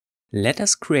Let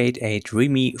us create a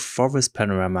dreamy forest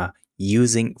panorama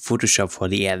using Photoshop for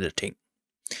the editing.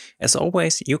 As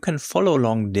always, you can follow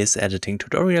along this editing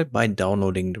tutorial by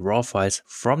downloading the raw files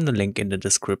from the link in the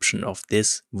description of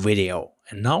this video.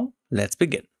 And now, let's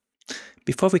begin.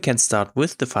 Before we can start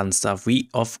with the fun stuff, we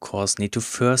of course need to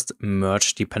first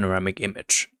merge the panoramic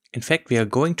image. In fact, we are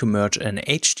going to merge an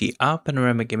HDR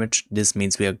panoramic image. This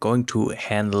means we are going to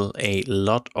handle a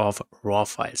lot of raw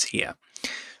files here.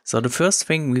 So the first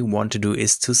thing we want to do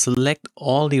is to select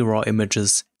all the raw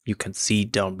images you can see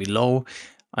down below.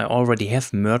 I already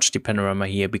have merged the panorama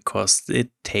here because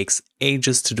it takes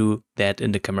ages to do that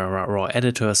in the Camera Raw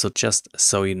editor, so just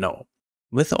so you know.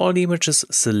 With all the images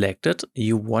selected,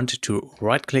 you want to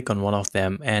right click on one of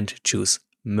them and choose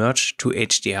Merge to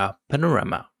HDR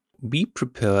Panorama. Be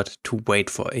prepared to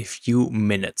wait for a few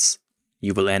minutes.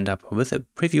 You will end up with a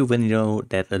preview window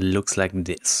that looks like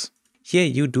this. Here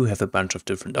you do have a bunch of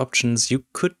different options. You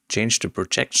could change the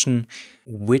projection,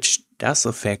 which does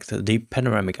affect the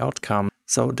panoramic outcome.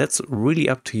 So that's really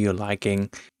up to your liking.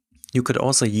 You could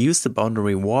also use the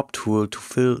boundary warp tool to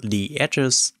fill the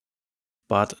edges.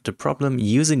 But the problem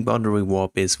using boundary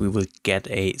warp is we will get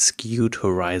a skewed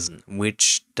horizon,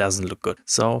 which doesn't look good.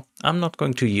 So I'm not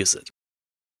going to use it.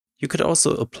 You could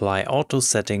also apply auto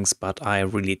settings, but I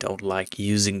really don't like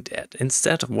using that.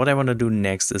 Instead, what I want to do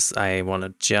next is I want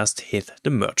to just hit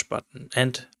the merge button.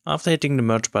 And after hitting the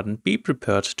merge button, be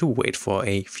prepared to wait for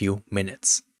a few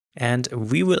minutes. And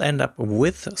we will end up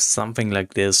with something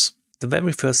like this. The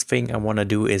very first thing I want to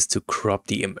do is to crop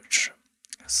the image.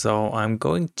 So I'm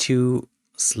going to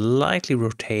slightly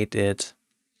rotate it,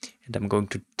 and I'm going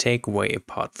to take away a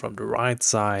part from the right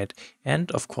side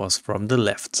and of course from the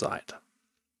left side.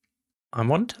 I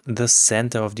want the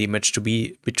center of the image to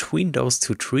be between those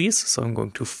two trees, so I'm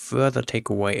going to further take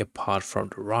away a part from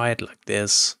the right like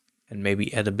this and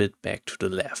maybe add a bit back to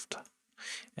the left.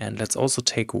 And let's also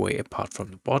take away a part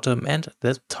from the bottom and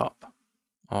the top.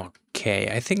 Okay,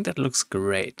 I think that looks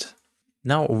great.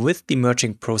 Now with the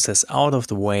merging process out of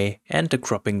the way and the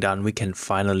cropping done, we can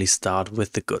finally start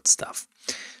with the good stuff.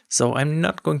 So I'm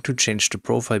not going to change the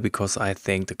profile because I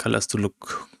think the colors do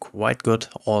look quite good,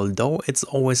 although it's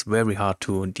always very hard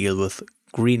to deal with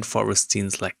green forest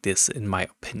scenes like this in my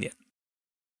opinion.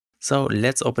 So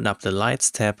let's open up the lights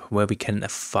tab where we can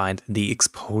find the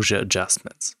exposure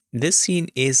adjustments. This scene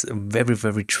is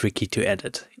very tricky to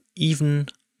edit, even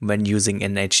when using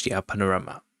an HDR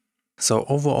panorama. So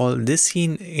overall, this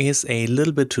scene is a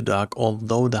little bit too dark,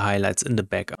 although the highlights in the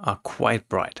back are quite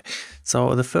bright.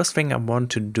 So the first thing I want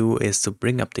to do is to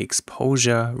bring up the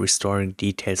exposure, restoring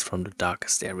details from the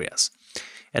darkest areas.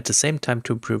 At the same time,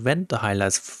 to prevent the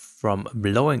highlights from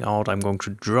blowing out, I'm going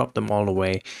to drop them all the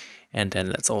way, and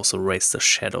then let's also raise the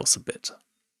shadows a bit.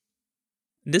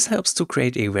 This helps to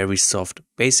create a very soft,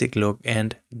 basic look,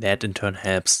 and that in turn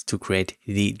helps to create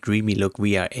the dreamy look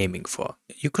we are aiming for.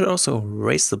 You could also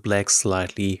raise the black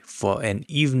slightly for an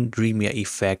even dreamier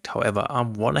effect. However, I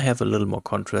want to have a little more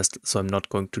contrast, so I'm not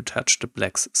going to touch the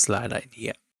black slider in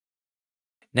here.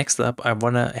 Next up, I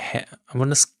wanna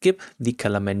skip the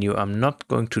color menu. I'm not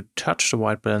going to touch the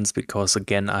white balance because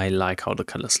again, I like how the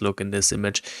colors look in this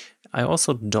image. I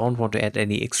also don't want to add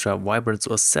any extra vibrance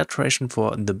or saturation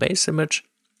for the base image.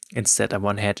 Instead, I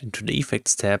want to head into the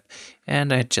effects tab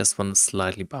and I just want to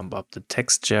slightly bump up the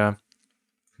texture,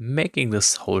 making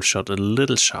this whole shot a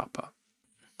little sharper.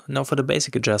 Now for the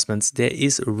basic adjustments, there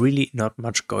is really not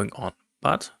much going on,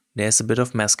 but there's a bit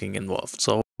of masking involved,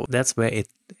 so that's where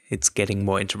it's getting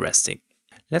more interesting.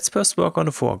 Let's first work on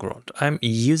the foreground. I'm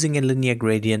using a linear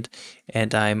gradient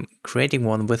and I'm creating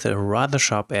one with a rather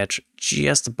sharp edge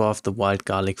just above the wild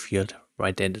garlic field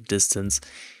right there in the distance.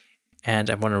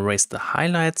 And I want to raise the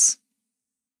highlights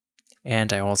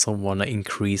and I also want to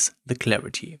increase the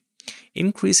clarity.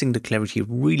 Increasing the clarity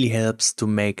really helps to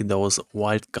make those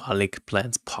wild garlic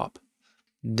plants pop.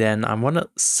 Then I want to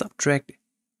subtract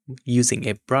using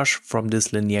a brush from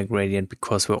this linear gradient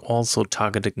because we're also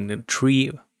targeting the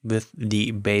tree with the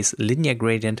base linear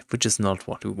gradient, which is not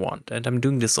what we want. And I'm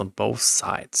doing this on both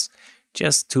sides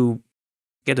just to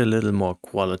get a little more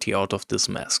quality out of this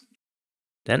mask.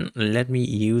 Then let me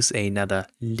use another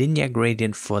linear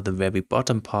gradient for the very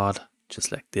bottom part,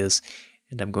 just like this.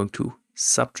 And I'm going to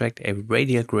subtract a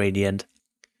radial gradient,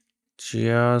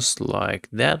 just like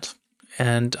that.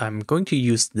 And I'm going to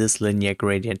use this linear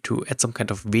gradient to add some kind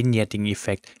of vignetting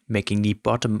effect, making the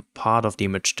bottom part of the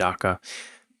image darker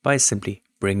by simply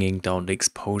bringing down the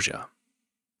exposure.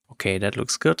 Okay, that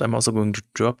looks good. I'm also going to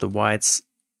drop the whites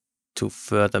to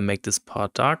further make this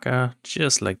part darker,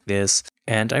 just like this.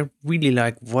 And I really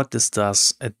like what this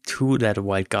does to that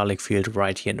white garlic field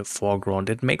right here in the foreground.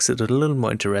 It makes it a little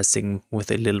more interesting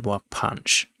with a little more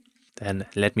punch. Then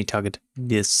let me target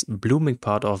this blooming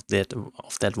part of that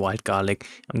white garlic.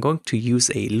 I'm going to use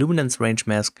a luminance range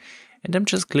mask, and I'm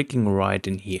just clicking right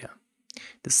in here.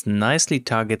 This nicely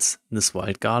targets this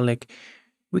white garlic.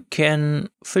 We can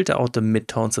filter out the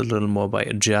midtones a little more by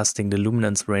adjusting the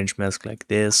luminance range mask like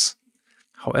this.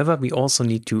 However, we also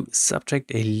need to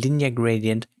subtract a linear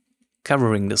gradient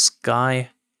covering the sky,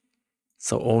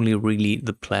 so only really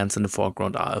the plants in the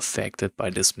foreground are affected by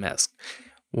this mask.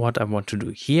 What I want to do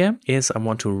here is I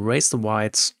want to raise the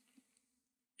whites,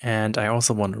 and I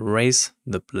also want to raise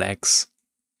the blacks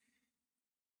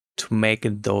to make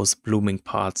those blooming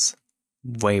parts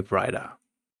way brighter.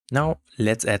 Now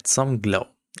let's add some glow.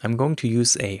 I'm going to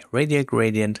use a radial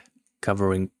gradient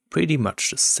covering pretty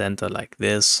much the center like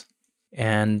this.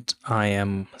 And I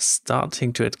am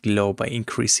starting to add glow by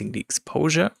increasing the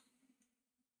exposure.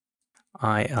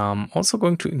 I am also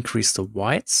going to increase the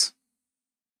whites.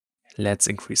 Let's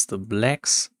increase the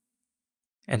blacks.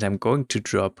 And I'm going to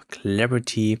drop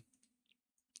clarity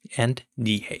and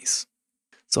dehaze.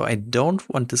 So I don't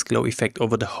want this glow effect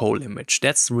over the whole image.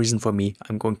 That's the reason for me.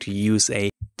 I'm going to use a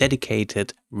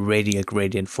dedicated radial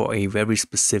gradient for a very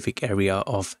specific area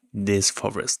of this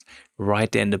forest,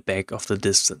 right there in the back of the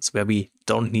distance, where we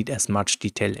don't need as much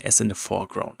detail as in the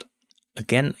foreground.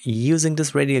 Again, using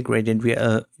this radial gradient, we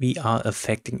are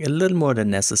affecting a little more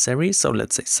than necessary. So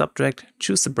let's say subtract,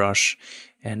 choose the brush.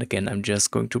 And again, I'm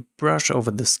just going to brush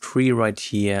over this tree right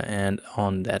here and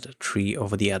on that tree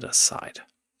over the other side.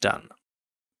 Done.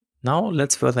 Now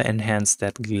let's further enhance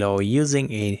that glow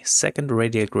using a second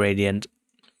radial gradient,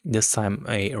 this time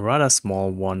a rather small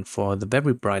one for the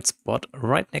very bright spot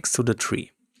right next to the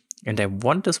tree. And I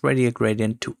want this radial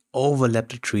gradient to overlap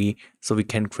the tree so we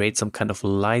can create some kind of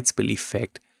light spill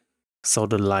effect so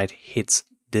the light hits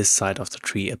this side of the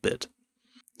tree a bit.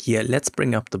 Here, let's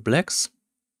bring up the blacks.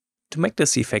 To make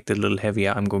this effect a little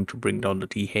heavier, I'm going to bring down the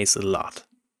dehaze a lot.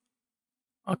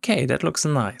 Okay, that looks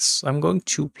nice. I'm going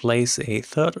to place a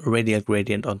third radial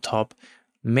gradient on top,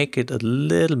 make it a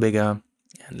little bigger,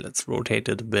 and let's rotate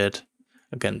it a bit.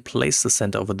 Again, place the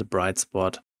center over the bright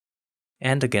spot,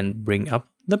 and again bring up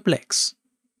the blacks.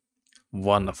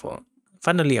 Wonderful.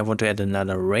 Finally, I want to add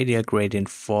another radial gradient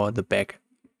for the back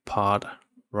part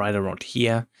right around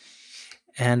here.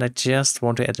 And I just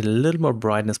want to add a little more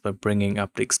brightness by bringing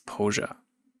up the exposure.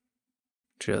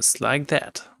 Just like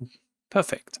that.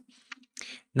 Perfect.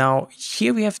 Now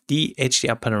here we have the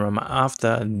HDR Panorama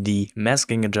after the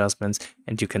masking adjustments,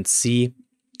 and you can see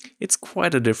it's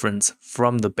quite a difference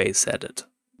from the base edit.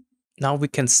 Now we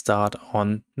can start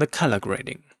on the color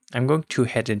grading. I'm going to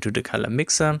head into the color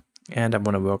mixer and I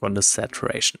want to work on the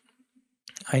saturation.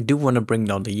 I do want to bring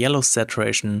down the yellow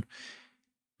saturation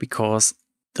because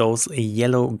those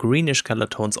yellow greenish color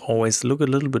tones always look a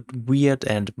little bit weird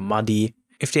and muddy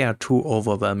if they are too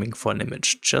overwhelming for an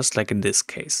image, just like in this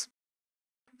case.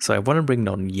 So I want to bring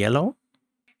down yellow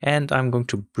and I'm going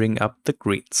to bring up the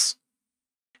greens.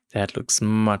 That looks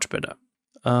much better.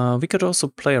 We could also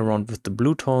play around with the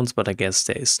blue tones, but I guess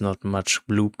there is not much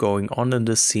blue going on in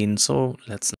this scene, so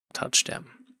let's not touch them.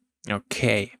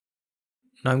 Okay.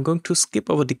 Now I'm going to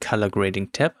skip over the color grading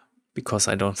tab because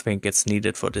I don't think it's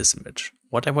needed for this image.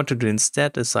 What I want to do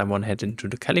instead is I want to head into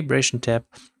the calibration tab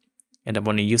and I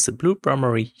want to use the blue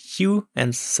primary hue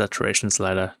and saturation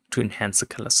slider to enhance the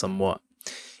color some more.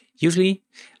 Usually,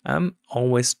 I'm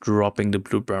always dropping the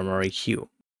blue primary hue.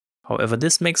 However,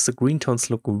 this makes the green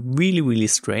tones look really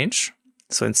strange.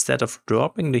 So instead of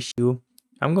dropping the hue,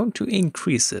 I'm going to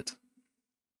increase it.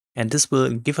 And this will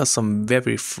give us some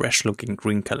very fresh looking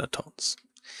green color tones.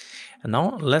 And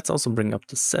now let's also bring up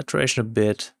the saturation a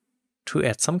bit to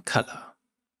add some color.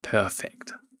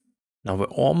 Perfect. Now we're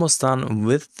almost done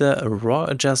with the raw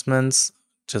adjustments.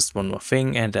 Just one more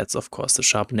thing, and that's of course the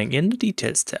sharpening in the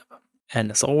details tab.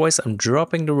 And as always, I'm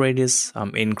dropping the radius,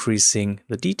 I'm increasing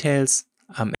the details,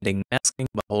 I'm adding masking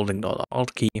by holding the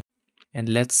Alt key, and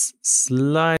let's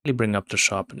slightly bring up the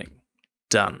sharpening.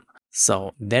 Done.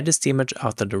 So that is the image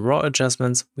after the raw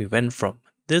adjustments. We went from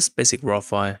this basic raw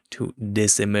file to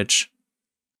this image,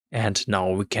 and now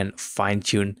we can fine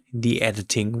tune the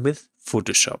editing with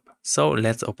Photoshop. So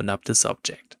let's open up this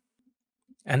object.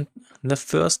 And the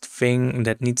first thing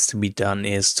that needs to be done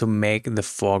is to make the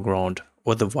foreground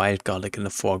or the wild garlic in the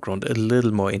foreground a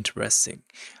little more interesting.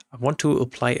 I want to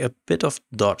apply a bit of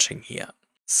dodging here.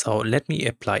 So let me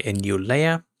apply a new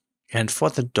layer. And for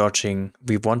the dodging,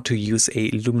 we want to use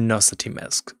a luminosity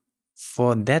mask.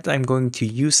 For that, I'm going to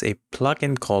use a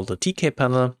plugin called the TK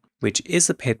panel. which is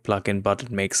a paid plugin, but it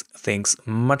makes things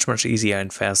much easier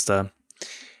and faster.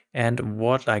 And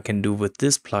what I can do with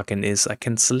this plugin is I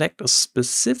can select a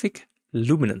specific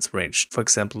luminance range. For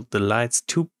example, the lights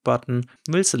 2 button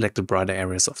will select the brighter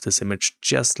areas of this image,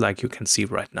 just like you can see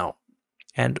right now.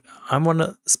 And I want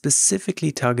to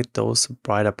specifically target those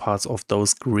brighter parts of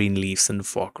those green leaves in the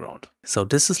foreground. So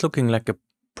this is looking like a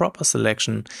proper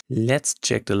selection. Let's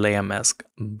check the layer mask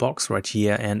box right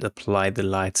here and apply the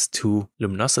lights to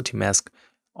luminosity mask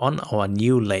on our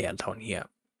new layer down here.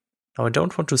 Now I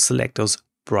don't want to select those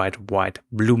bright white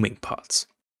blooming parts.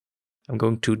 I'm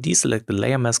going to deselect the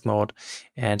layer mask mode,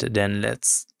 and then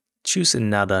let's choose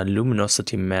another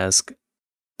luminosity mask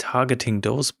targeting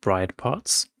those bright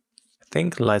parts. I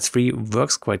think lights 3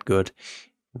 works quite good.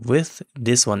 With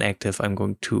this one active, I'm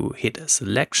going to hit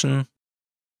selection,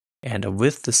 and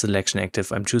with the selection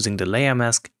active, I'm choosing the layer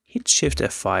mask, hit Shift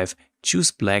F5,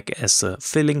 choose black as a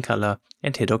filling color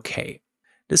and hit OK.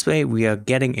 This way we are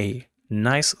getting a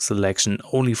nice selection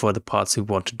only for the parts we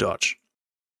want to dodge.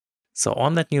 So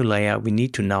on that new layer, we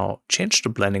need to now change the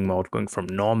blending mode, going from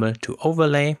normal to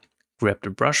overlay, grab the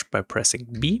brush by pressing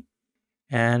B,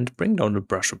 and bring down the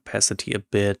brush opacity a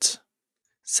bit,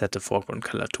 set the foreground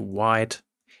color to white,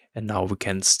 and now we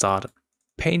can start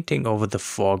painting over the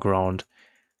foreground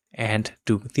and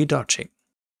do the dodging.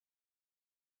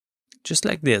 Just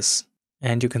like this.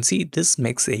 And you can see this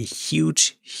makes a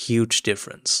huge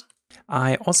difference.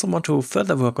 I also want to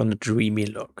further work on the dreamy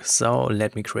look, so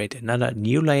let me create another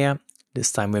new layer.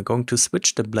 This time we're going to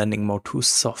switch the blending mode to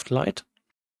soft light.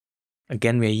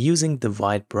 Again, we're using the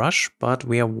white brush, but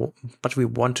we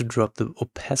want to drop the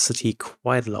opacity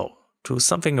quite low to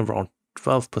something around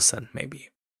 12% maybe.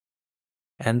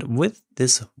 And with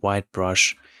this white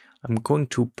brush, I'm going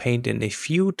to paint in a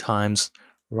few times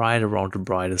right around the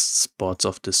brightest spots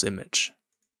of this image.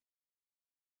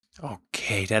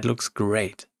 Okay, that looks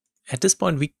great. At this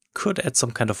point, we could add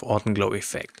some kind of autumn glow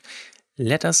effect.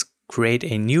 Let us create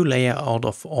a new layer out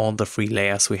of all the 3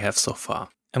 layers we have so far.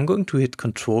 I'm going to hit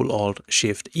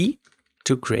Ctrl-Alt-Shift-E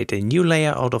to create a new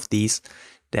layer out of these.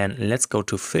 Then let's go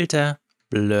to Filter,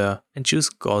 Blur, and choose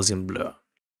Gaussian Blur.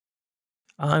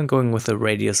 I'm going with a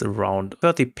radius around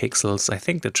 30 pixels. I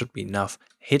think that should be enough.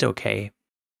 Hit OK.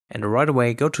 And right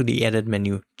away, go to the Edit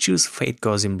menu, choose Fade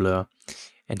Gaussian Blur.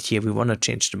 And here we want to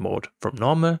change the mode from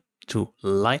normal to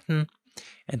lighten,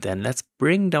 and then let's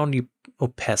bring down the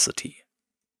opacity.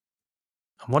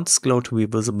 I want this glow to be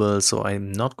visible, so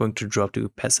I'm not going to drop the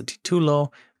opacity too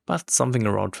low, but something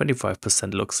around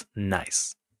 25% looks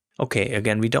nice. Okay,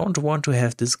 again, we don't want to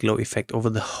have this glow effect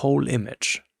over the whole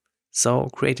image. So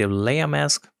create a layer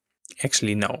mask.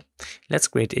 Actually, no. Let's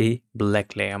create a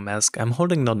black layer mask. I'm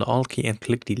holding down the Alt key and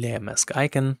click the layer mask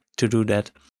icon to do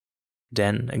that.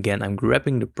 Then again, I'm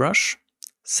grabbing the brush,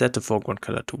 set the foreground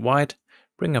color to white,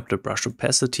 bring up the brush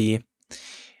opacity,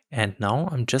 and now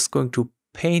I'm just going to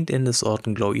paint in this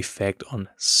autumn glow effect on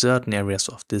certain areas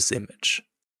of this image.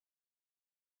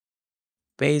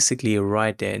 Basically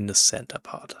right there in the center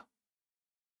part.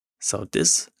 So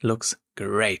this looks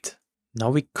great. Now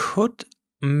we could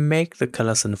make the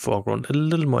colors in the foreground a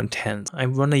little more intense. I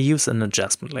want to use an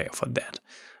adjustment layer for that.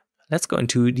 Let's go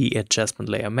into the adjustment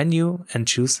layer menu and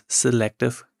choose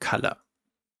selective color.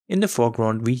 In the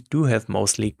foreground, we do have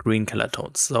mostly green color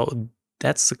tones, so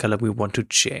that's the color we want to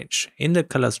change. In the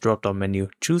colors drop-down menu,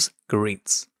 choose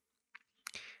greens.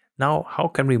 Now, how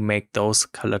can we make those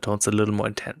color tones a little more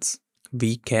intense?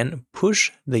 We can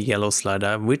push the yellow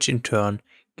slider, which in turn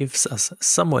gives us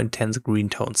some more intense green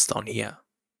tones down here.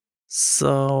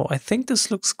 So I think this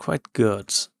looks quite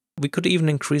good. We could even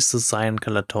increase the cyan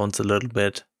color tones a little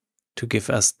bit to give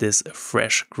us this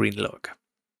fresh green look.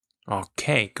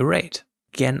 Okay, great.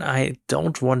 Again, I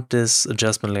don't want this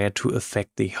adjustment layer to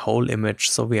affect the whole image,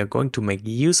 so we are going to make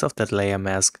use of that layer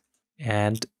mask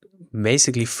and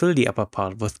basically fill the upper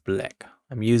part with black.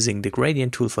 I'm using the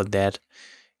gradient tool for that.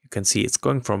 You can see it's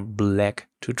going from black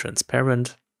to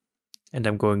transparent, and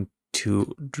I'm going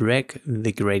to drag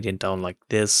the gradient down like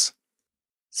this,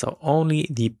 so only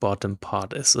the bottom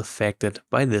part is affected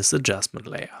by this adjustment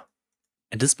layer.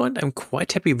 At this point, I'm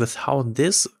quite happy with how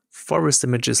this forest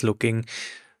image is looking.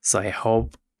 So I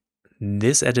hope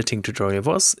this editing tutorial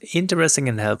was interesting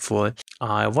and helpful.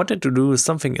 I wanted to do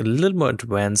something a little more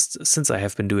advanced since I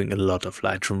have been doing a lot of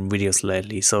Lightroom videos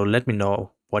lately. So let me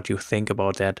know what you think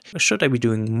about that. Should I be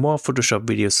doing more Photoshop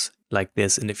videos like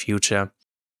this in the future?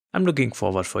 I'm looking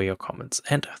forward for your comments,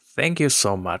 and thank you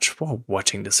so much for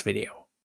watching this video.